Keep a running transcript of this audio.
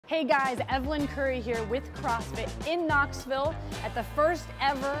Hey guys, Evelyn Curry here with CrossFit in Knoxville at the first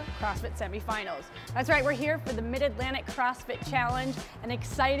ever CrossFit semifinals. That's right, we're here for the Mid-Atlantic CrossFit Challenge, an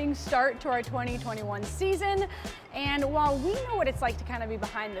exciting start to our 2021 season. And while we know what it's like to kind of be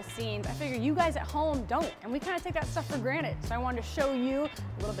behind the scenes, I figure you guys at home don't, and we kind of take that stuff for granted. So I wanted to show you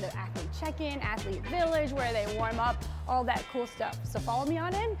a little bit of athlete check-in, athlete village, where they warm up, all that cool stuff. So follow me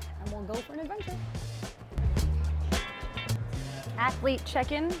on in and we'll go for an adventure. Athlete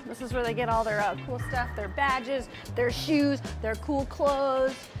check-in. This is where they get all their cool stuff, their badges, their shoes, their cool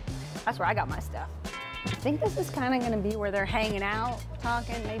clothes. That's where I got my stuff. I think this is kind of going to be where they're hanging out,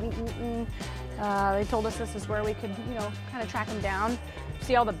 talking, maybe eating. They told us this is where we could, you know, kind of track them down.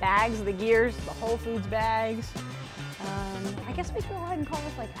 See all the bags, the gears, the Whole Foods bags. I guess we could go ahead and call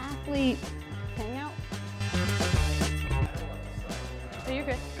this like athlete hangout. Oh, you're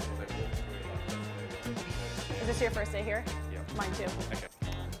good. Is this your first day here? Mine too.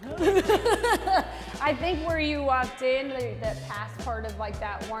 Okay. I think where you walked in, the past part of like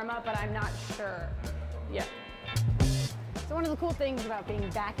that warm up, but I'm not sure yet. So one of the cool things about being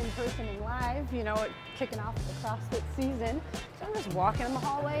back in person and live, you know, kicking off the CrossFit season, so I'm just walking in the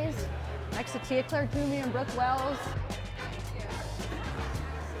hallways next to Tia Claire Toomey and Brooke Wells.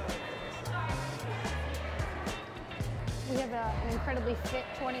 We have an incredibly fit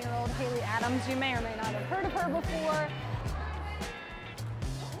 20-year-old Haley Adams. You may or may not have heard of her before.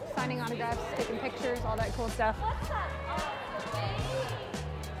 Signing autographs, taking pictures, all that cool stuff.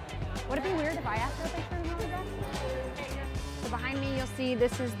 Would it be weird if I asked for a picture and autograph? So behind me, you'll see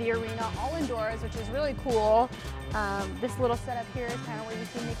this is the arena, all indoors, which is really cool. This little setup here is kind of where you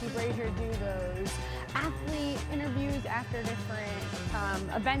see Nikki Brazier do those athlete interviews after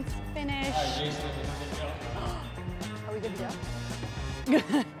different events finish. Are we good to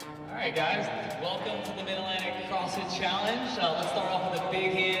go? All right, guys, welcome to the Mid-Atlantic CrossFit Challenge. Let's start off with a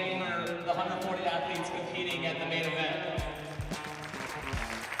big hand for the 140 athletes competing at the main event.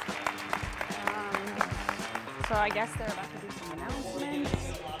 So I guess they're about to do some announcements.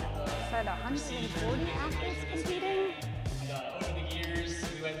 Said 140 athletes competing. Over the years,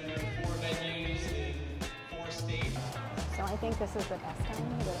 we went through 4 venues in 4 states. So I think this is the best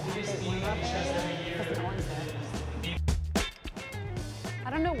time to go to athlete warm-up area because no one's there. I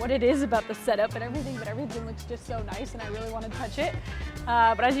don't know what it is about the setup and everything, but everything looks just so nice and I really want to touch it.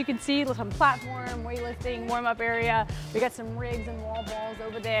 But as you can see, some platform, weightlifting, warm-up area. We got some rigs and wall balls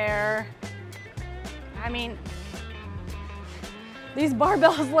over there. I mean, these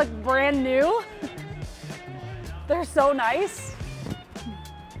barbells look brand new. They're so nice.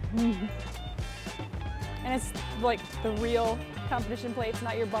 And it's like the real competition plates,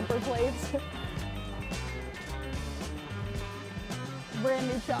 not your bumper plates. Brand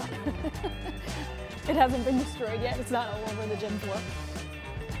new chalk. It hasn't been destroyed yet. It's not all over the gym floor.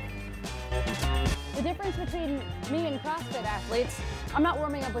 The difference between me and CrossFit athletes, I'm not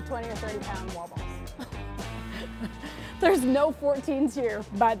warming up with 20 or 30 pound wall balls. There's no 14s here,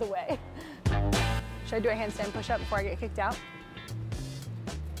 by the way. Should I do a handstand push-up before I get kicked out?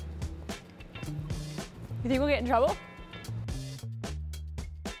 You think we'll get in trouble?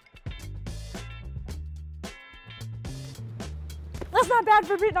 That's not bad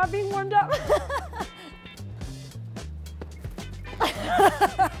for not being warmed up.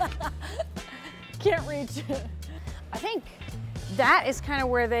 Can't reach. I think that is kind of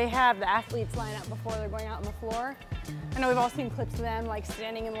where they have the athletes line up before they're going out on the floor. I know we've all seen clips of them like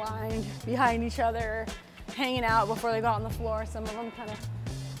standing in line behind each other, hanging out before they go out on the floor. Some of them kind of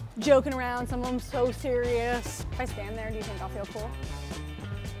joking around, some of them so serious. If I stand there, do you think I'll feel cool?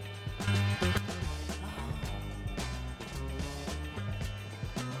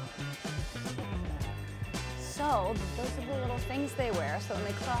 So those are the little things they wear, so when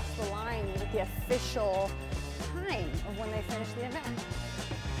they cross the line, you get the official time of when they finish the event.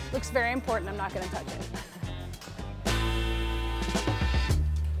 Looks very important, I'm not gonna touch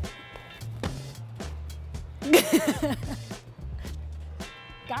it.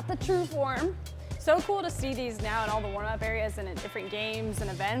 Got the true form. So cool to see these now in all the warm-up areas and at different games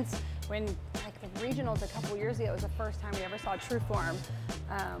and events. When like the regionals a couple years ago, it was the first time we ever saw true form.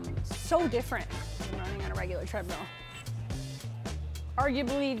 So different than running on a regular treadmill.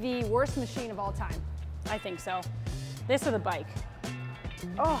 Arguably the worst machine of all time. I think so. This or the bike.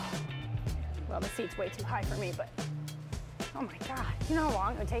 Oh, well, the seat's way too high for me, but oh my God, you know how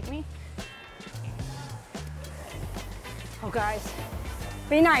long it would take me? Oh guys,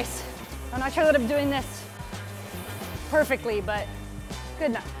 be nice. I'm not sure that I'm doing this perfectly, but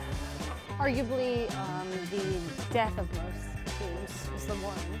good enough. Arguably the death of most teams is the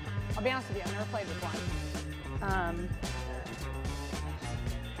one. I'll be honest with you, I've never played with one.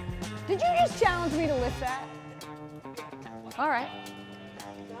 Did you just challenge me to lift that? All right.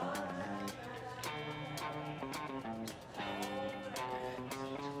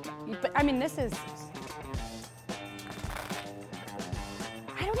 But I mean, this is,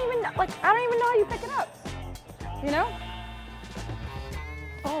 I don't even know how you pick it up, you know?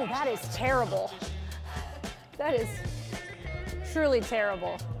 Oh, that is terrible. That is truly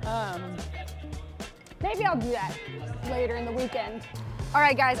terrible. Maybe I'll do that later in the weekend. All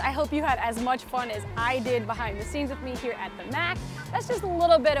right, guys, I hope you had as much fun as I did behind the scenes with me here at the MAC. That's just a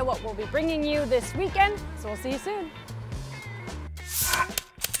little bit of what we'll be bringing you this weekend, so we'll see you soon.